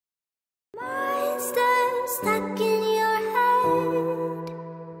stuck in your head,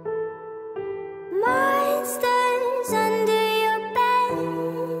 monsters under your bed.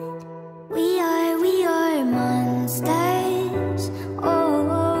 We are monsters.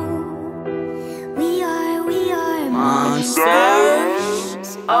 Oh, we are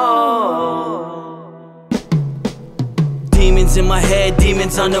monsters. Oh. Demons in my head,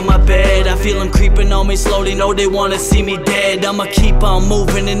 demons under my bed. I feel them creeping on me slowly, know they wanna see me dead. I'ma keep on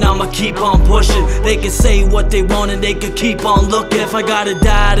moving and I'ma keep on pushing. They can say what they want and they can keep on looking. If I gotta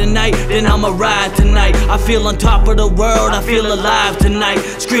die tonight, then I'ma ride tonight. I feel on top of the world, I feel alive tonight.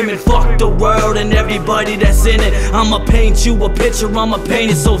 Screaming fuck the world and everybody that's in it. I'ma paint you a picture, I'ma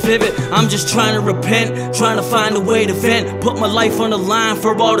paint it so vivid. I'm just trying to repent, trying to find a way to vent. Put my life on the line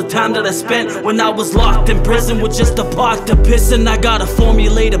for all the time that I spent when I was locked in prison with just a pot to piss in. I gotta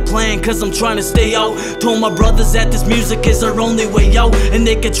formulate a plan, cause I'm trying to stay out. Told my brothers that this music is our only way out, and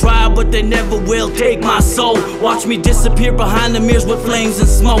they can try but they never will take my soul. Watch me disappear behind the mirrors with flames and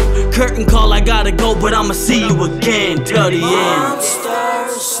smoke. Curtain call, I gotta go, but I'ma see you again till the end.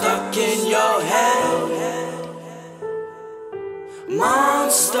 Monsters stuck in your head,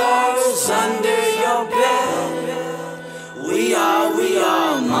 monsters under your bed. We are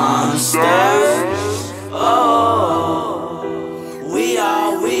monsters. Oh, we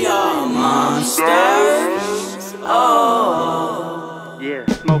are monsters. Oh, yeah,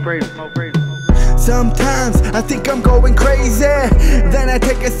 smoke praise, smoke praise. Sometimes I think I'm going crazy, then I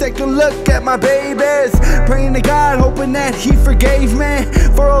take a second look at my babies, praying to God, hoping that He forgave me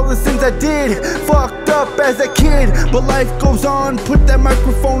for all the sins I did, fucked up as a kid. But life goes on, put that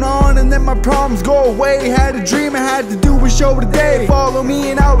microphone on, and then my problems go away. Had a dream, I had to do a show today. Follow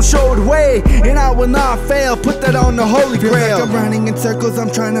me and I will show the way, and I will not fail, put that on the holy grail. Feels like I'm running in circles, I'm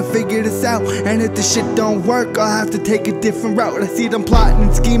trying to figure this out, and if this shit don't work, I'll have to take a different route. I see them plotting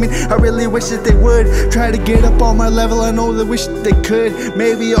and scheming, I really wish that they would try to get up on my level. I know they wish that they could.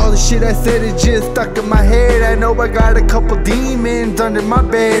 Maybe all the shit I said is just stuck in my head. I know I got a couple demons under my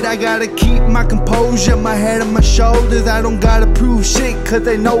bed. I gotta keep my composure, my head on my shoulders. I don't gotta prove shit, cause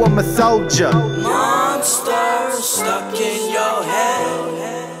they know I'm a soldier. monsters stuck in your head,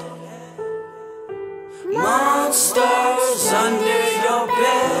 monsters under your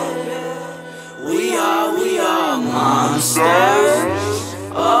bed. We are monsters.